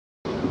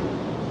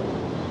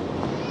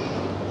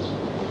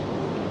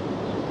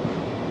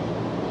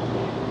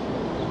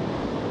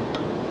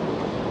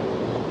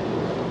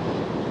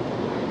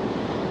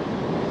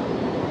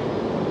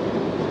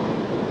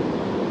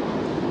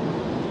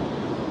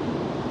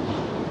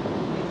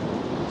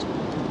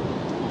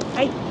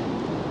Hi,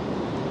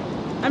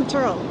 I'm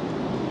Turl,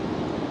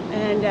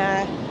 and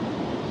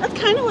that's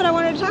kind of what I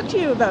wanted to talk to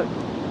you about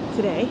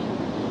today.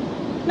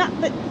 Not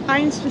that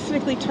I'm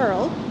specifically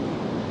Turl,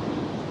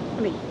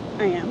 I mean,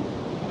 I am,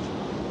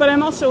 but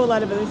I'm also a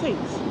lot of other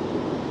things.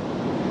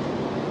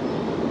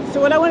 So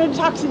what I wanted to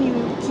talk to you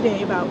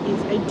today about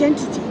is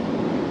identity.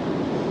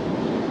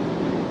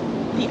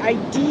 The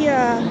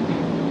idea,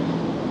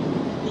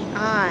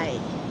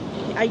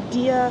 the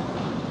idea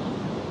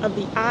of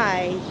the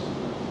I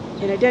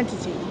in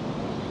identity.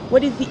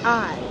 What is the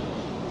I?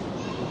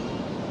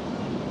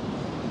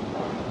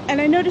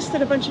 And I noticed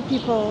that a bunch of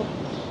people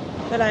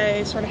that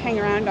I sort of hang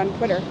around on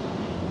Twitter,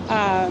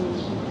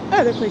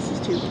 other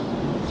places too,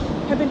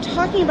 have been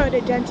talking about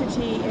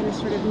identity in a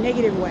sort of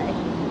negative way.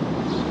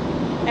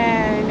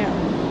 And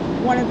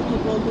one of the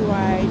people who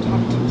I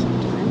talk to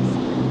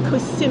sometimes,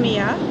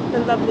 Cosimia, the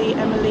lovely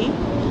Emily,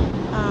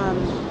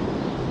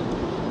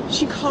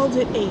 she called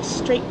it a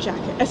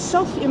straitjacket, a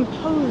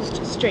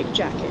self-imposed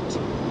straitjacket.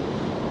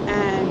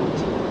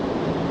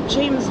 And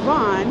James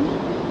Vaughn,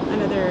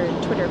 another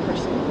Twitter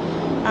person,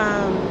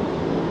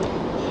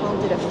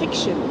 called it a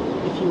fiction,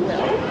 if you will.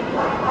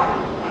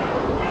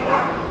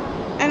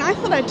 And I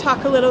thought I'd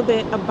talk a little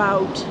bit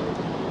about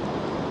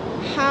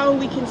how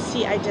we can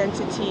see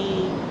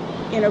identity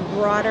in a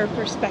broader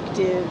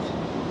perspective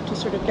to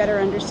sort of better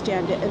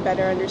understand it and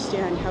better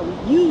understand how we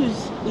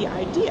use the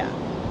idea.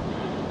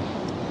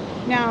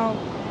 Now,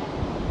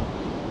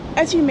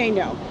 as you may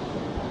know,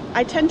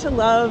 I tend to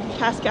love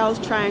Pascal's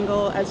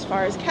triangle as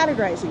far as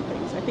categorizing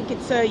things. I think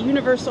it's a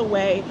universal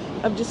way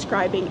of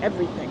describing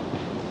everything.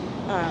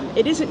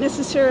 It isn't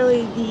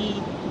necessarily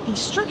the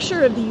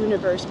structure of the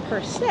universe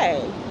per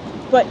se,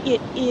 but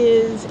it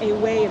is a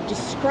way of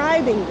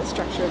describing the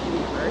structure of the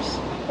universe,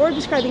 or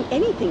describing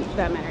anything for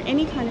that matter,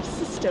 any kind of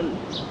system,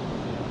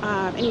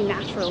 any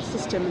natural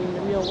system in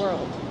the real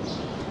world.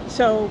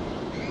 So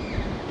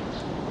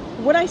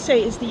what I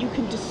say is that you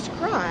can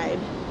describe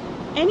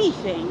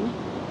anything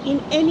in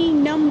any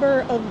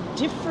number of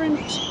different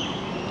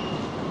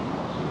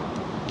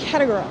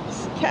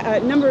categories.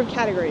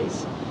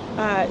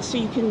 So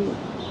you can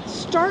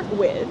start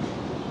with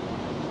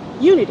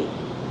unity.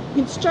 You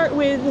can start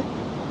with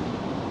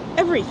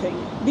everything,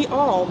 the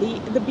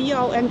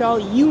be-all, end-all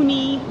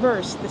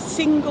universe, the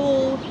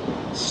single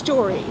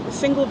story, the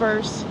single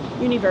verse,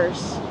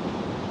 universe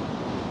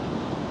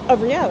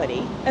of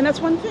reality. And that's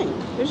one thing.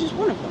 There's just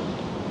one of them.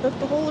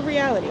 The whole of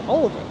reality,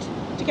 all of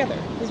it together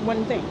is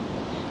one thing.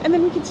 And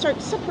then we can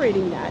start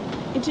separating that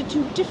into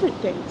two different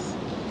things.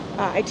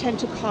 I tend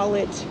to call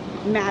it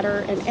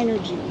matter and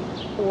energy,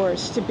 or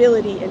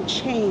stability and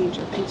change,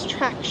 or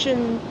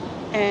contraction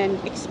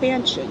and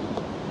expansion.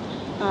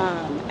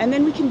 And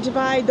then we can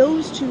divide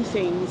those two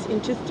things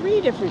into three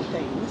different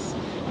things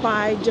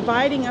by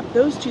dividing up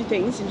those two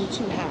things into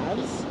two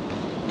halves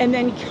and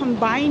then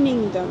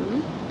combining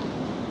them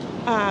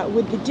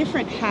with the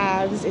different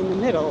halves in the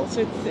middle.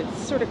 So it's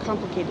sort of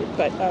complicated,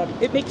 but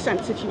it makes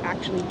sense if you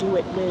actually do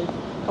it with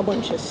a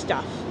bunch of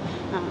stuff.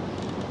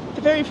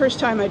 The very first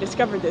time I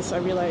discovered this, I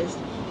realized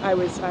I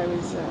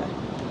was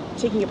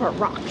taking apart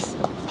rocks,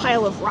 a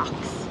pile of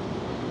rocks,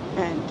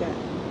 and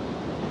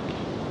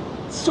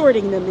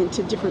sorting them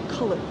into different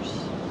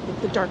colors,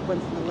 like the dark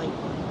ones and the light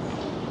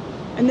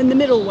ones. And then the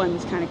middle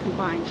ones kind of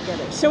combined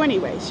together. So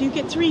anyway, so you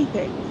get three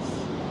things,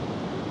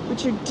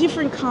 which are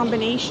different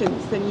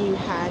combinations than you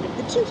had of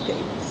the two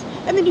things.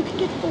 And then you can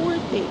get four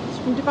things.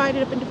 You can divide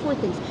it up into four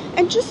things.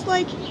 And just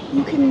like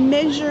you can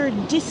measure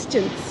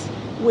distance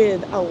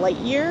with a light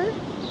year,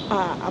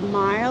 a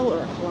mile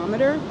or a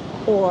kilometer,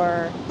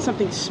 or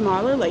something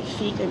smaller like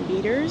feet and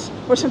meters,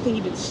 or something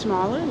even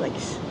smaller like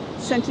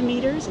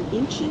centimeters and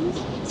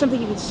inches,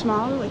 something even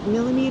smaller like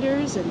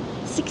millimeters and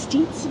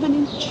 1/16 of an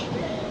inch,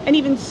 and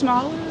even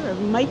smaller or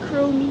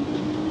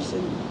micrometers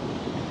and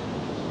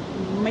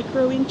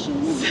micro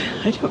inches.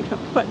 I don't know,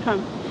 but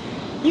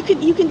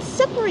you can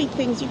separate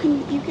things. You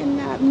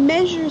can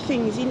measure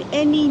things in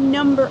any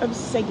number of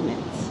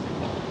segments.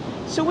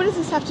 So what does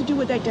this have to do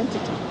with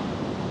identity?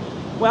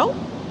 Well,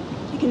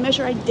 you can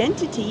measure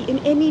identity in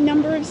any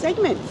number of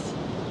segments.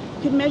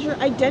 You can measure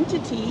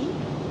identity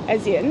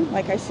as in,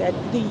 like I said,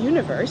 the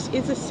universe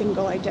is a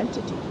single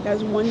identity.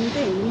 That's one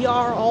thing. We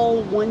are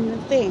all one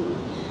thing.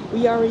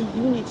 We are a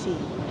unity.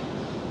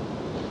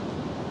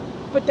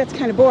 But that's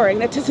kind of boring.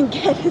 That doesn't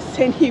get us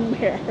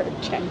anywhere,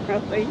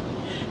 generally.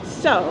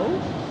 So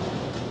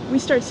we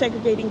start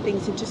segregating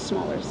things into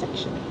smaller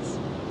sections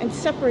and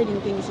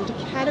separating things into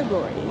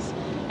categories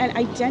and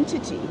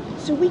identity,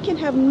 so we can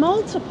have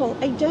multiple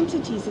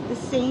identities at the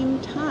same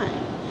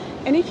time.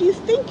 And if you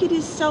think it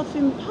is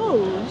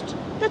self-imposed,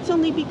 that's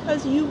only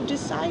because you've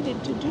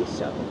decided to do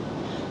so.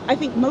 I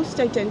think most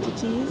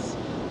identities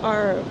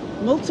are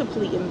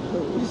multiply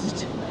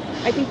imposed.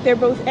 I think they're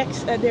both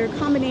they're a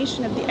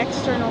combination of the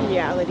external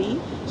reality,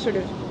 sort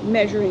of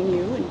measuring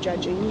you and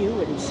judging you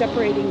and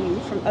separating you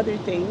from other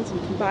things and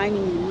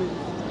combining you with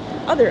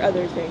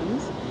other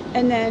things,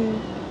 and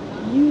then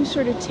you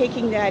sort of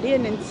taking that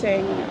in and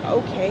saying,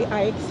 okay,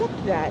 I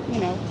accept that,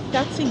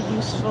 that's a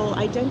useful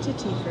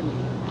identity for me.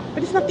 But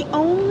But it's not the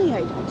only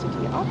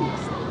identity,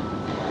 obviously.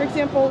 For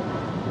example,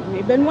 you may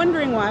have been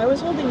wondering why I was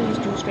holding these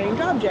two strange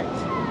objects.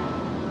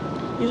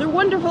 These are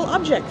wonderful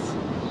objects.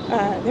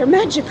 They're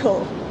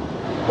magical.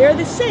 They're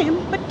the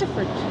same, but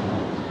different.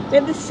 They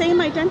have the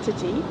same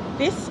identity.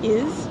 This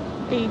is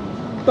a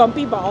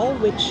bumpy ball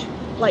which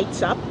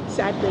lights up.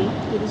 Sadly,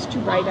 it is too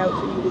bright out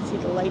for you to see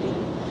the lighting,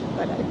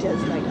 but it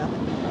does light up.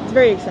 It's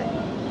very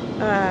exciting.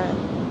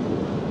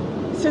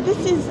 So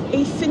this is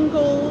a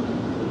single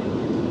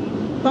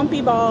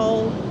bumpy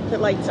ball that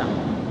lights up.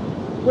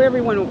 Whatever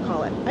you want to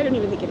call it. I don't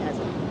even think it has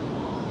it.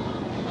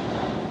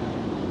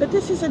 But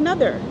this is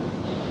another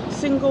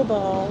single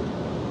ball,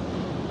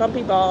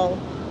 bumpy ball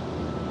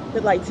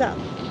that lights up.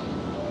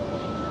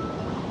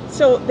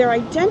 So their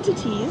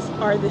identities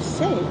are the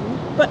same,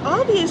 but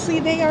obviously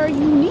they are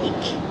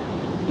unique,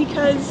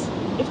 because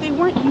if they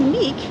weren't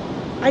unique,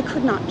 I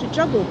could not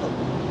juggle them.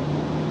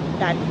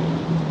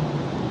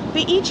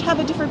 They each have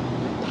a different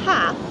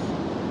path,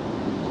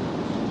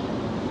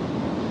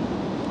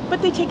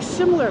 but they take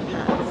similar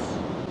paths.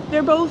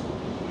 They're both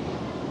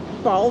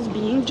balls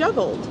being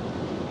juggled.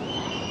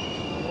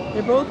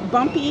 They're both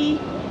bumpy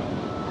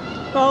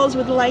balls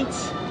with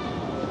lights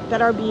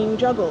that are being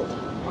juggled.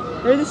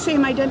 They're the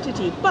same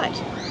identity, but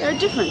they're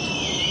different.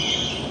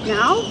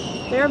 Now,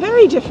 they're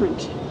very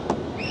different.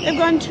 They've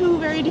gone two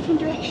very different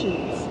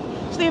directions.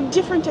 So they have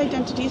different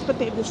identities, but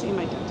they have the same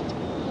identity.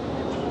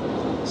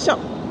 So,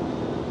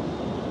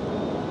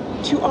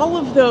 to all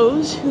of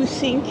those who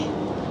think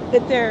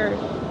that their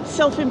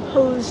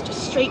self-imposed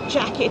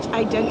straitjacket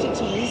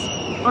identities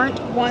aren't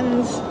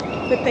ones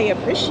that they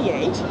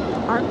appreciate,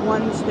 aren't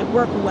ones that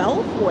work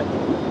well for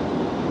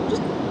them,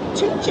 just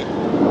change it.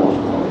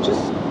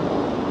 Just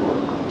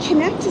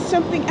connect to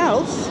something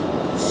else,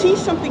 see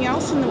something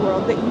else in the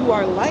world that you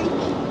are like,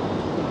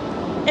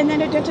 and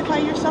then identify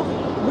yourself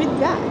with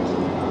that.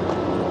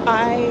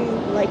 I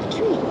like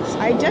trees.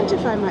 I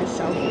identify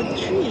myself with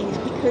trees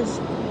because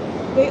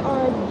they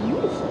are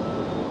beautiful,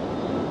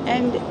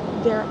 and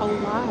they're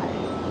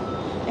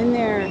alive, and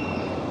they're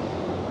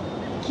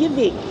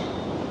giving.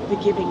 The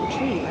Giving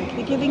Tree, like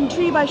The Giving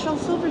Tree by Shel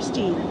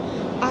Silverstein.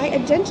 I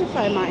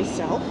identify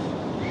myself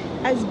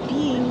as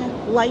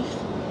being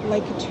life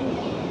like a tree.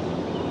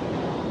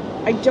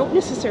 I don't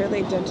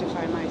necessarily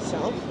identify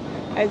myself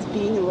as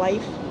being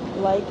life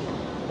like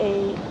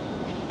a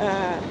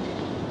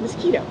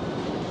mosquito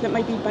that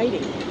might be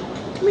biting.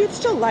 I mean, it's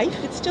still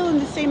life, it's still in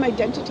the same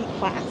identity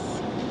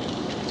class,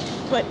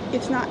 but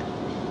it's not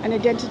an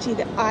identity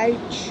that I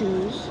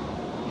choose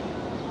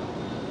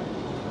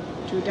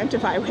to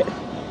identify with.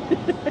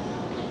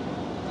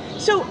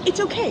 So it's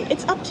okay,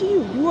 it's up to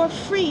you. You are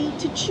free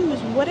to choose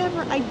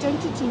whatever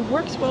identity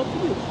works well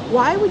for you.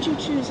 Why would you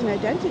choose an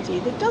identity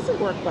that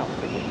doesn't work well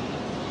for you?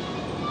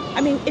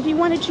 I mean, if you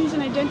want to choose an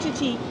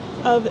identity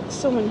of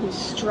someone who's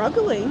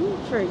struggling,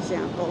 for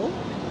example,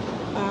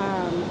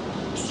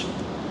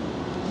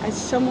 as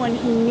someone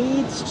who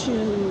needs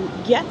to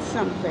get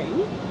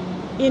something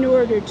in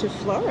order to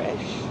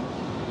flourish,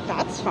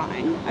 that's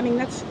fine. I mean,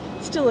 that's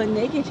still a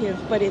negative,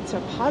 but it's a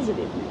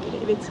positive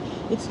negative.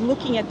 It's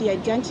looking at the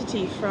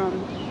identity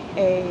from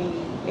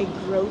a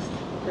growth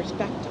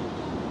perspective.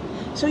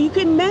 So you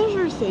can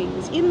measure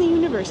things in the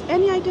universe,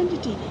 any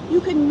identity, you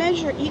can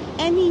measure it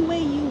any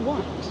way you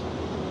want.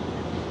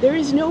 There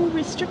is no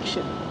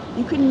restriction.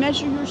 You can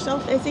measure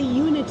yourself as a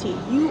unity.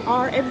 You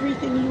are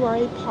everything. You are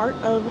a part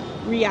of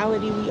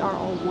reality. We are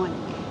all one.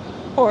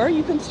 Or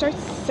you can start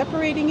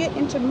separating it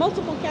into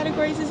multiple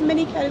categories, as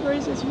many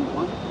categories as you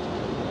want.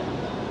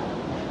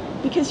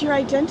 Because your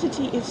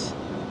identity is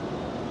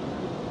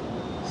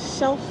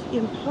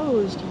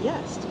self-imposed,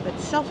 yes, but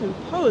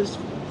self-imposed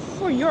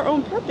for your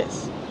own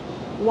purpose.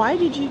 Why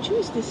did you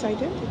choose this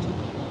identity?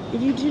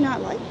 If you do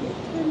not like it,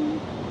 then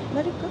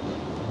let it go.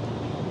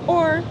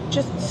 Or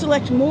just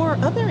select more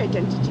other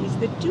identities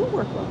that do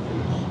work well for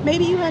you.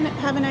 Maybe you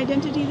have an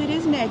identity that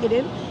is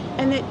negative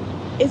and that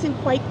isn't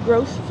quite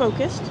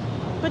growth-focused,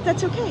 but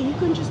that's okay. You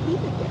can just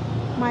leave it there.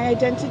 My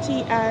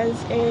identity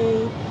as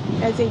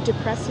a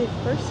depressive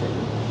person,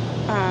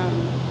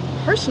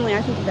 personally,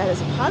 I think of that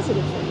as a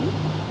positive thing,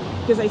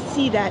 because I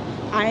see that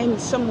I'm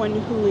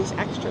someone who is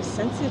extra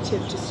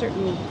sensitive to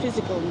certain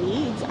physical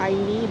needs. I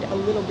need a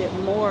little bit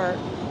more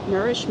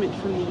nourishment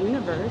from the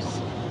universe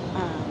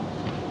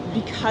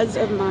because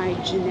of my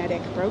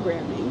genetic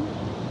programming,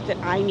 that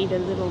I need a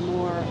little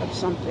more of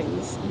some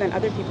things than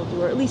other people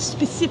do, or at least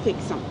specific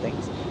some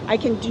things. I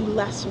can do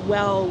less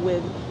well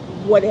with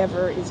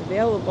whatever is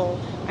available.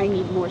 I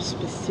need more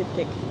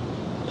specific,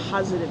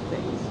 positive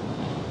things.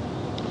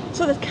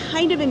 So that's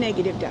kind of a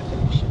negative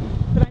definition,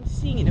 but I'm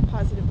seeing it in a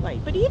positive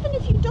light. But even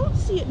if you don't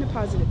see it in a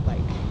positive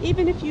light,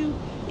 even if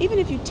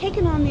you've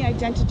taken on the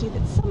identity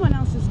that someone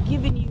else has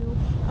given you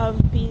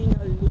of being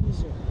a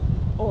loser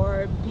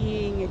or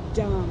being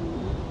dumb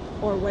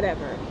or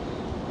whatever,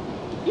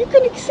 you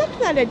can accept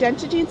that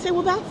identity and say,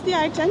 well, that's the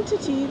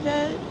identity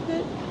that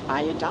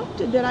I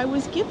adopted, that I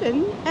was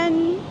given,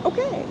 and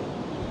okay.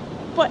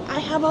 But I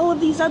have all of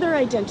these other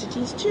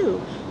identities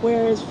too.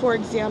 Whereas, for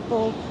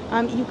example,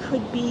 you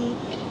could be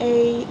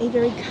a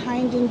very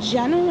kind and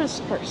generous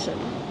person.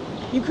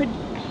 You could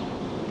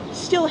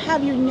still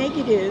have your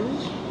negative,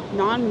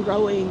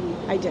 non-growing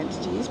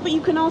identities, but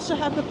you can also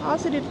have the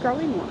positive,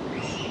 growing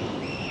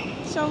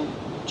ones. So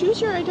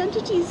choose your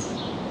identities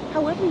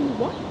however you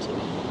want to.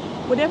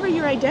 Whatever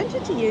your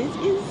identity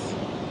is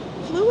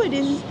fluid,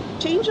 is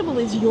changeable,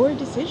 is your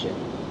decision,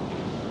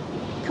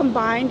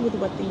 combined with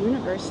what the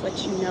universe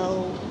lets you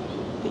know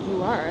that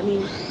you are. I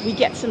mean, we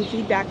get some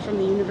feedback from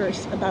the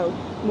universe about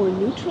more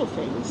neutral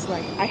things,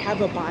 like I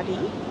have a body,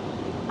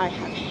 I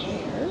have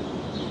hair,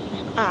 I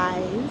have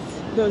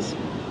eyes. Those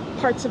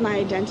parts of my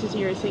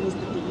identity are things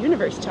that the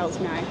universe tells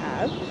me I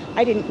have.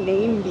 I didn't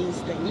name these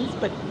things,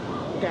 but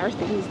there are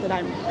things that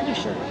I'm pretty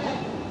sure I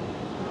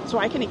have. So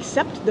I can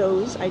accept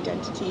those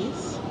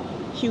identities,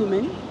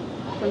 human,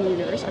 from the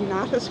universe. I'm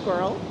not a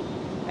squirrel.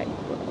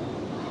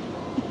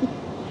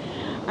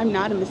 I'm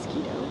not a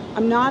mosquito.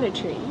 I'm not a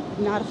tree.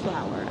 I'm not a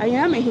flower. I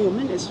am a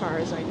human as far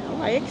as I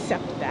know. I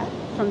accept that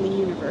from the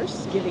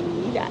universe giving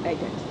me that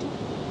identity.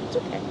 It's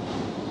okay.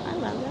 I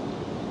allow that.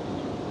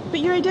 But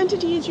your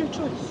identity is your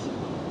choice.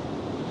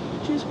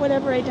 Choose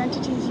whatever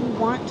identities you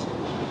want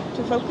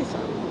to focus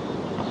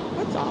on.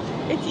 That's all.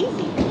 It's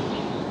easy.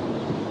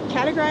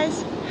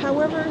 Categorize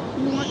however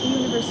you want the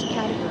universe to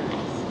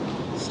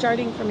categorize.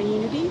 Starting from a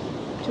unity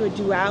to a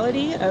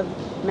duality of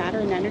matter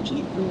and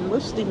energy. I'm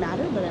mostly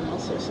matter, but I'm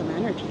also some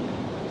energy.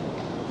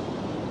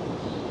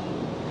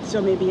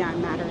 So maybe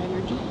I'm matter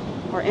energy,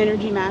 or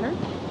energy matter,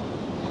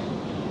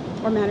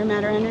 or matter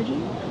matter energy,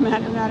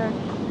 matter matter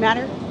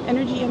matter,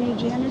 energy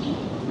energy energy,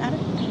 matter.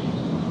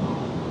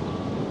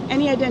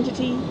 Any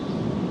identity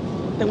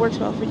that works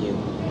well for you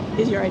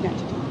is your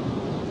identity.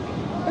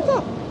 That's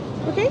all.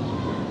 Okay?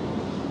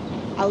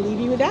 I'll leave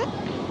you with that,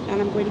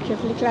 and I'm going to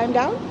carefully climb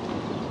down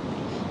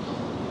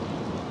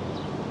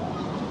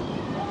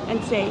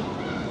and say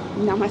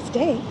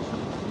namaste.